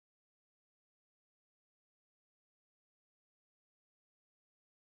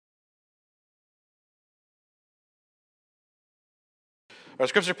Our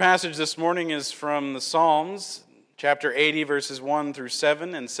scripture passage this morning is from the Psalms, chapter 80, verses 1 through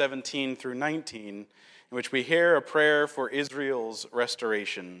 7 and 17 through 19, in which we hear a prayer for Israel's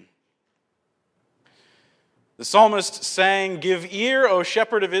restoration. The psalmist sang, "Give ear, O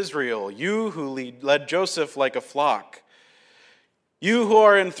shepherd of Israel, you who led Joseph like a flock. You who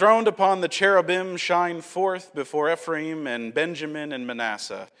are enthroned upon the cherubim, shine forth before Ephraim and Benjamin and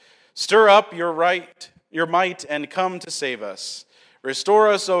Manasseh. Stir up your might, and come to save us. Restore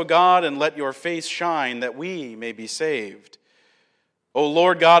us, O God, and let your face shine, that we may be saved. O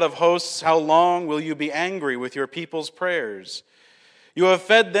Lord God of hosts, how long will you be angry with your people's prayers? You have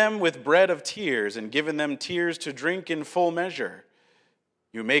fed them with bread of tears and given them tears to drink in full measure.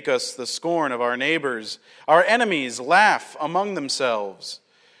 You make us the scorn of our neighbors. Our enemies laugh among themselves.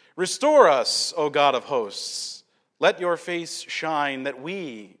 Restore us, O God of hosts. Let your face shine, that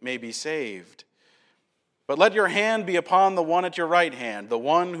we may be saved. But let your hand be upon the one at your right hand, the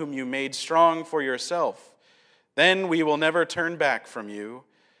one whom you made strong for yourself. Then we will never turn back from you.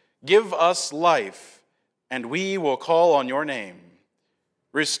 Give us life, and we will call on your name.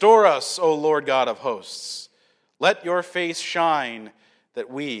 Restore us, O Lord God of hosts. Let your face shine, that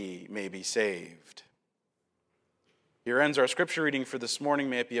we may be saved." Here ends our scripture reading for this morning.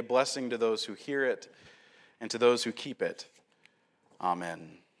 May it be a blessing to those who hear it and to those who keep it.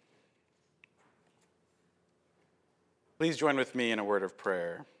 Amen. Please join with me in a word of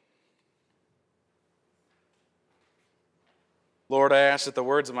prayer. Lord, I ask that the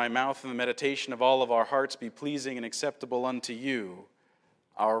words of my mouth and the meditation of all of our hearts be pleasing and acceptable unto you,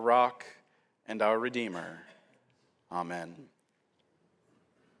 our rock and our Redeemer. Amen.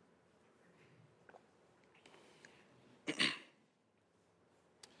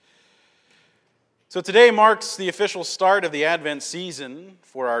 So today marks the official start of the Advent season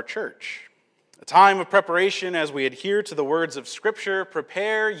for our church. A time of preparation as we adhere to the words of Scripture,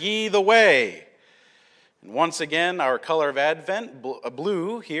 "Prepare ye the way." And once again, our color of Advent,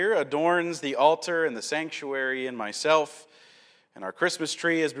 blue here, adorns the altar and the sanctuary and myself. And our Christmas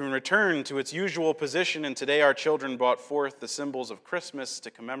tree has been returned to its usual position, and today our children brought forth the symbols of Christmas to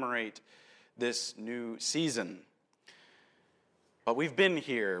commemorate this new season. But we've been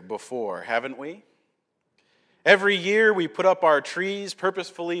here before, haven't we? Every year we put up our trees,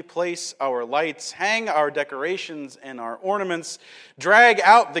 purposefully place our lights, hang our decorations and our ornaments, drag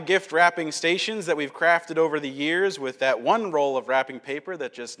out the gift wrapping stations that we've crafted over the years with that one roll of wrapping paper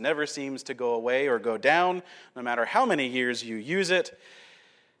that just never seems to go away or go down, no matter how many years you use it.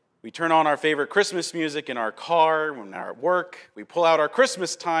 We turn on our favorite Christmas music in our car, when we're at work. We pull out our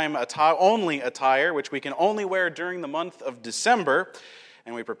Christmas time only attire, which we can only wear during the month of December,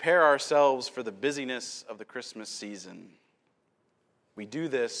 and we prepare ourselves for the busyness of the Christmas season. We do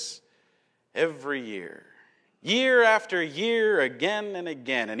this every year, year after year, again and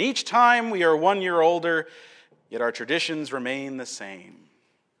again. And each time we are 1 year older, yet our traditions remain the same.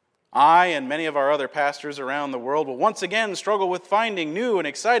 I and many of our other pastors around the world will once again struggle with finding new and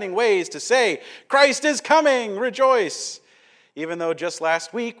exciting ways to say, "Christ is coming, rejoice!" Even though just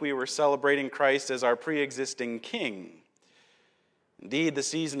last week we were celebrating Christ as our pre-existing King. Indeed, the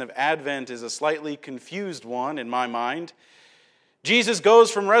season of Advent is a slightly confused one in my mind. Jesus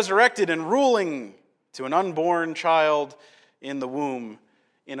goes from resurrected and ruling to an unborn child in the womb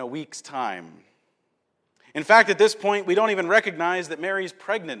in a week's time. In fact, at this point, we don't even recognize that Mary's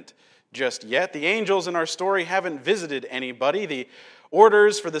pregnant just yet. The angels in our story haven't visited anybody. The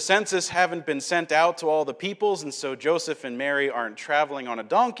orders for the census haven't been sent out to all the peoples, and so Joseph and Mary aren't traveling on a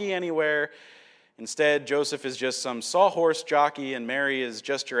donkey anywhere. Instead, Joseph is just some sawhorse jockey, and Mary is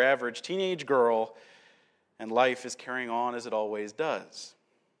just your average teenage girl, and life is carrying on as it always does.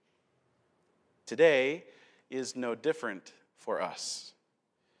 Today is no different for us.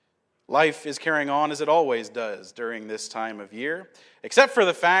 Life is carrying on as it always does during this time of year, except for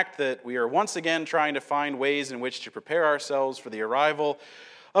the fact that we are once again trying to find ways in which to prepare ourselves for the arrival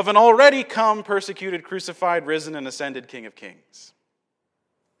of an already come, persecuted, crucified, risen, and ascended King of Kings.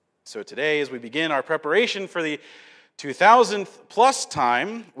 So today, as we begin our preparation for the 2000th plus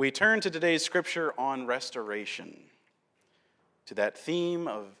time, we turn to today's scripture on restoration, to that theme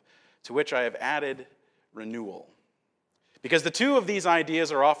to which I have added renewal. Because the two of these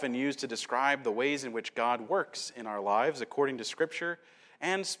ideas are often used to describe the ways in which God works in our lives according to Scripture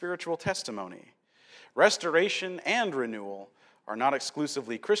and spiritual testimony. Restoration and renewal are not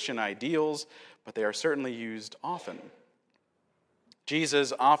exclusively Christian ideals, but they are certainly used often.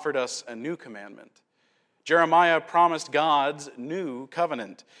 Jesus offered us a new commandment. Jeremiah promised God's new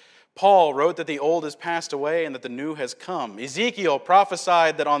covenant. Paul wrote that the old has passed away and that the new has come. Ezekiel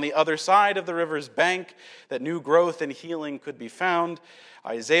prophesied that on the other side of the river's bank that new growth and healing could be found.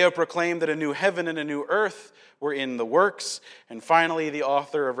 Isaiah proclaimed that a new heaven and a new earth were in the works. And finally, the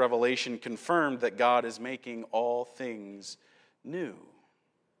author of Revelation confirmed that God is making all things new.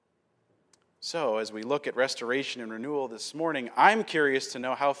 So, as we look at restoration and renewal this morning, I'm curious to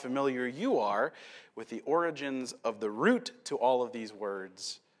know how familiar you are with the origins of the root to all of these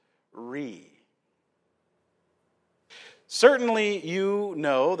words, re. Certainly you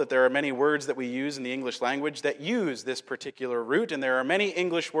know that there are many words that we use in the English language that use this particular root, and there are many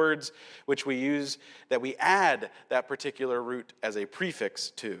English words which we use that we add that particular root as a prefix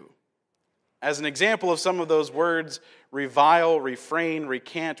to. As an example of some of those words, revile, refrain,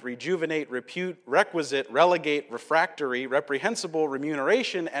 recant, rejuvenate, repute, requisite, relegate, refractory, reprehensible,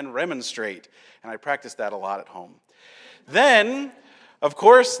 remuneration, and remonstrate. And I practice that a lot at home. Then, of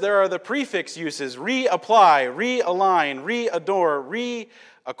course, there are the prefix uses, reapply, realign, readore,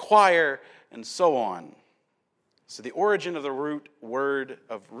 reacquire, and so on. So the origin of the root word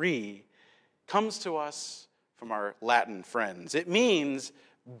of re comes to us from our Latin friends. It means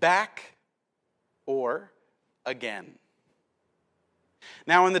back or again.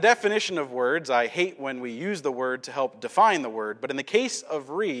 Now, in the definition of words, I hate when we use the word to help define the word, but in the case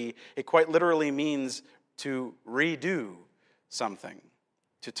of re, it quite literally means to redo something,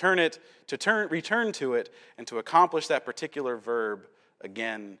 return to it, and to accomplish that particular verb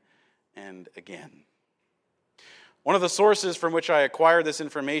again and again. One of the sources from which I acquired this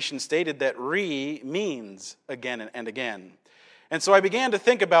information stated that re means again and again. And so I began to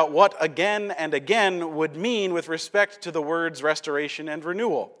think about what again and again would mean with respect to the words restoration and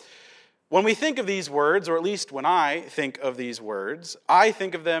renewal. When we think of these words, or at least when I think of these words, I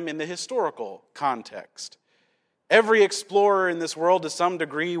think of them in the historical context. Every explorer in this world to some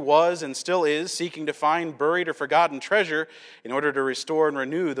degree was and still is seeking to find buried or forgotten treasure in order to restore and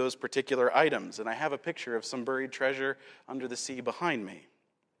renew those particular items. And I have a picture of some buried treasure under the sea behind me.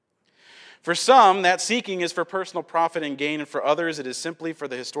 For some, that seeking is for personal profit and gain, and for others, it is simply for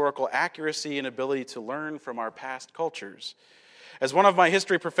the historical accuracy and ability to learn from our past cultures. As one of my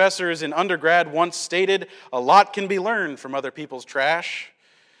history professors in undergrad once stated, a lot can be learned from other people's trash,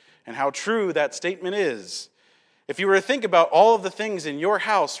 and how true that statement is. If you were to think about all of the things in your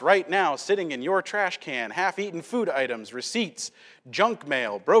house right now, sitting in your trash can, half-eaten food items, receipts, junk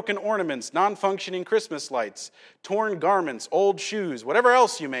mail, broken ornaments, non-functioning Christmas lights, torn garments, old shoes, whatever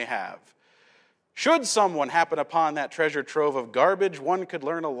else you may have, should someone happen upon that treasure trove of garbage, one could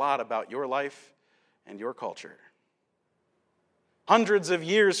learn a lot about your life and your culture. Hundreds of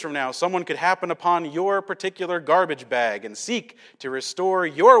years from now, someone could happen upon your particular garbage bag and seek to restore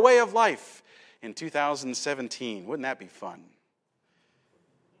your way of life in 2017. Wouldn't that be fun?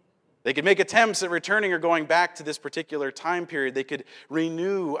 They could make attempts at returning or going back to this particular time period. They could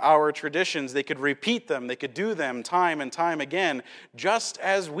renew our traditions. They could repeat them. They could do them time and time again, just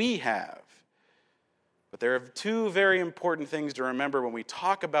as we have. But there are two very important things to remember when we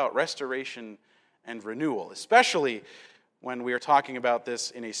talk about restoration and renewal, especially when we are talking about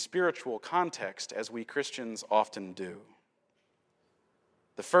this in a spiritual context, as we Christians often do.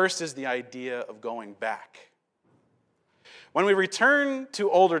 The first is the idea of going back. When we return to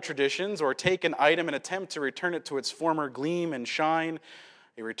older traditions or take an item and attempt to return it to its former gleam and shine,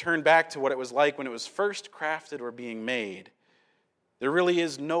 we return back to what it was like when it was first crafted or being made. There really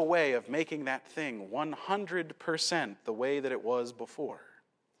is no way of making that thing 100% the way that it was before.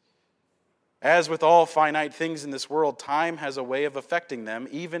 As with all finite things in this world, time has a way of affecting them,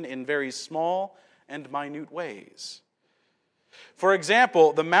 even in very small and minute ways. For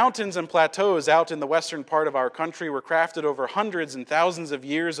example, the mountains and plateaus out in the western part of our country were crafted over hundreds and thousands of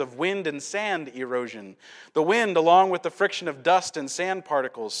years of wind and sand erosion. The wind, along with the friction of dust and sand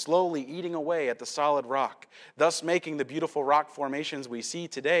particles, slowly eating away at the solid rock, thus making the beautiful rock formations we see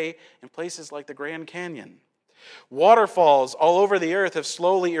today in places like the Grand Canyon. Waterfalls all over the earth have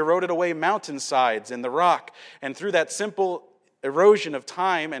slowly eroded away mountainsides and the rock, and through that simple erosion of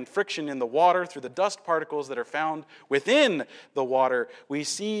time and friction in the water, through the dust particles that are found within the water, we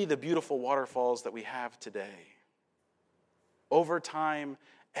see the beautiful waterfalls that we have today. Over time,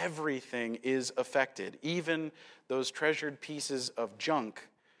 everything is affected, even those treasured pieces of junk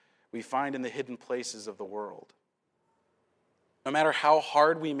we find in the hidden places of the world. No matter how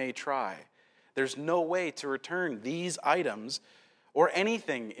hard we may try, there's no way to return these items or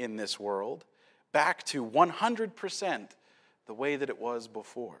anything in this world back to 100% the way that it was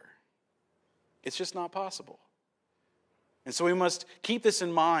before. It's just not possible. And so we must keep this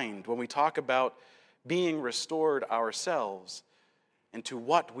in mind when we talk about being restored ourselves and to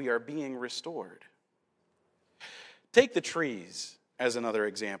what we are being restored. Take the trees as another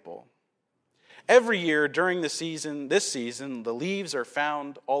example. Every year during this season, the leaves are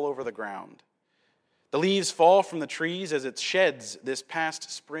found all over the ground. The leaves fall from the trees as it sheds this past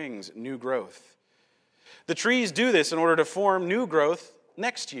spring's new growth. The trees do this in order to form new growth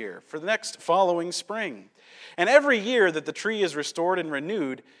next year, for the next following spring. And every year that the tree is restored and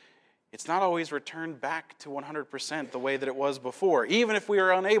renewed, it's not always returned back to 100% the way that it was before, even if we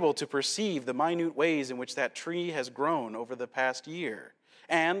are unable to perceive the minute ways in which that tree has grown over the past year,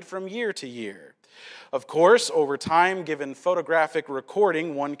 and from year to year. Of course, over time, given photographic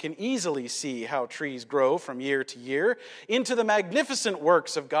recording, one can easily see how trees grow from year to year into the magnificent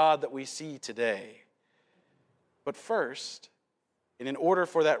works of God that we see today. But first, and in order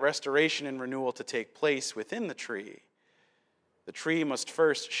for that restoration and renewal to take place within the tree must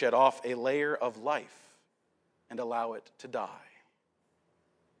first shed off a layer of life and allow it to die.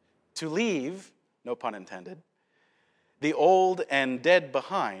 To leave, no pun intended, the old and dead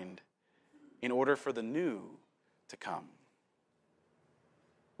behind in order for the new to come.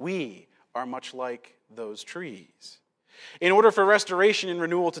 We are much like those trees. In order for restoration and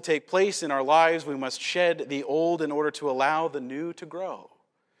renewal to take place in our lives, we must shed the old in order to allow the new to grow.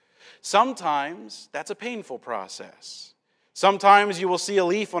 Sometimes that's a painful process. Sometimes you will see a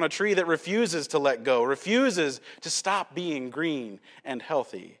leaf on a tree that refuses to let go, refuses to stop being green and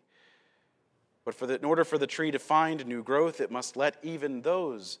healthy. But in order for the tree to find new growth, it must let even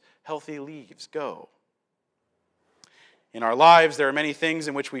those healthy leaves go. In our lives, there are many things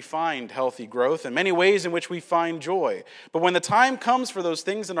in which we find healthy growth and many ways in which we find joy. But when the time comes for those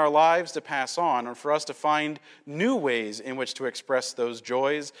things in our lives to pass on, or for us to find new ways in which to express those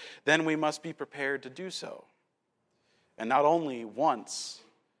joys, then we must be prepared to do so. And not only once,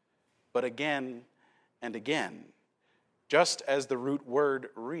 but again and again, just as the root word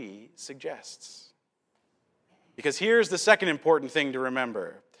suggests. Because here's the second important thing to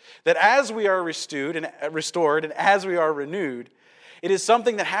remember, that as we are restored and as we are renewed, it is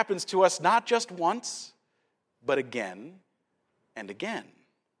something that happens to us not just once, but again and again.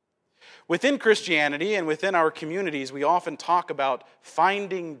 Within Christianity and within our communities, we often talk about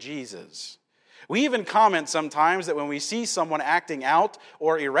finding Jesus. We even comment sometimes that when we see someone acting out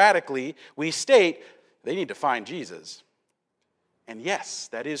or erratically, we state they need to find Jesus. And yes,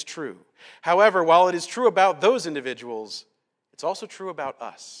 that is true. However, while it is true about those individuals, it's also true about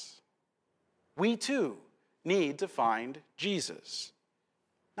us. We too need to find Jesus.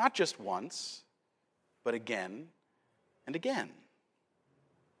 Not just once, but again and again.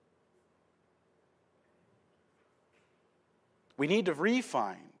 We need to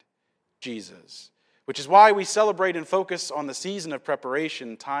re-find Jesus, which is why we celebrate and focus on the season of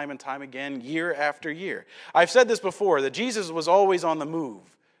preparation time and time again, year after year. I've said this before, that Jesus was always on the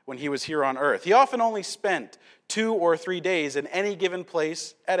move when he was here on earth. He often only spent 2 or 3 days in any given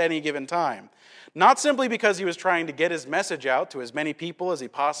place at any given time. Not simply because he was trying to get his message out to as many people as he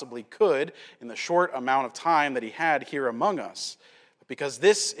possibly could in the short amount of time that he had here among us, but because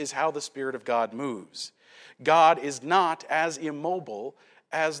this is how the Spirit of God moves. God is not as immobile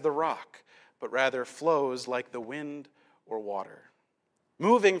as the rock, but rather flows like the wind or water,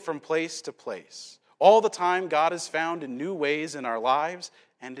 moving from place to place. All the time, God is found in new ways in our lives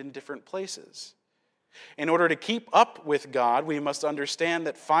and in different places. In order to keep up with God, we must understand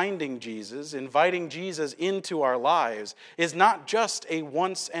that finding Jesus, inviting Jesus into our lives, is not just a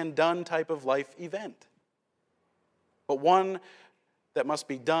once-and-done type of life event, but one that must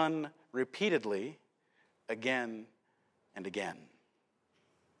be done repeatedly, again and again.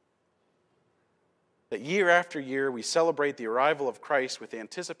 That year after year we celebrate the arrival of Christ with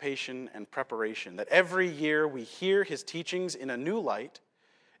anticipation and preparation. That every year we hear his teachings in a new light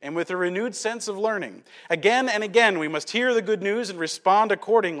and with a renewed sense of learning. Again and again we must hear the good news and respond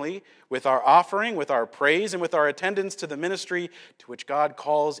accordingly with our offering, with our praise, and with our attendance to the ministry to which God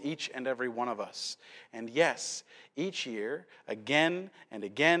calls each and every one of us. And yes, each year, again and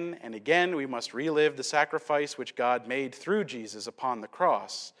again and again, we must relive the sacrifice which God made through Jesus upon the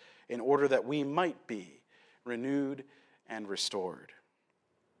cross, in order that we might be renewed and restored.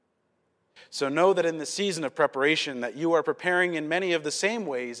 So know that in the season of preparation that you are preparing in many of the same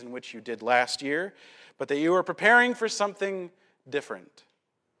ways in which you did last year, but that you are preparing for something different.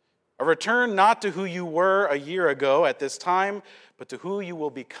 A return not to who you were a year ago at this time, but to who you will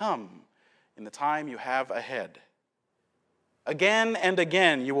become in the time you have ahead. Again and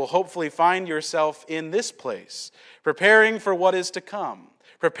again, you will hopefully find yourself in this place, preparing for what is to come,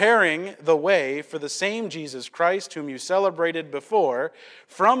 preparing the way for the same Jesus Christ whom you celebrated before,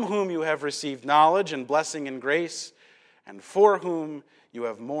 from whom you have received knowledge and blessing and grace, and for whom you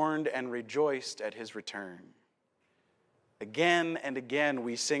have mourned and rejoiced at his return. Again and again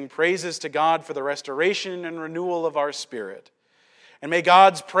we sing praises to God for the restoration and renewal of our spirit. And may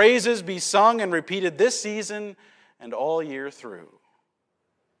God's praises be sung and repeated this season and all year through.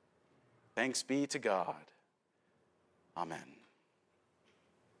 Thanks be to God. Amen.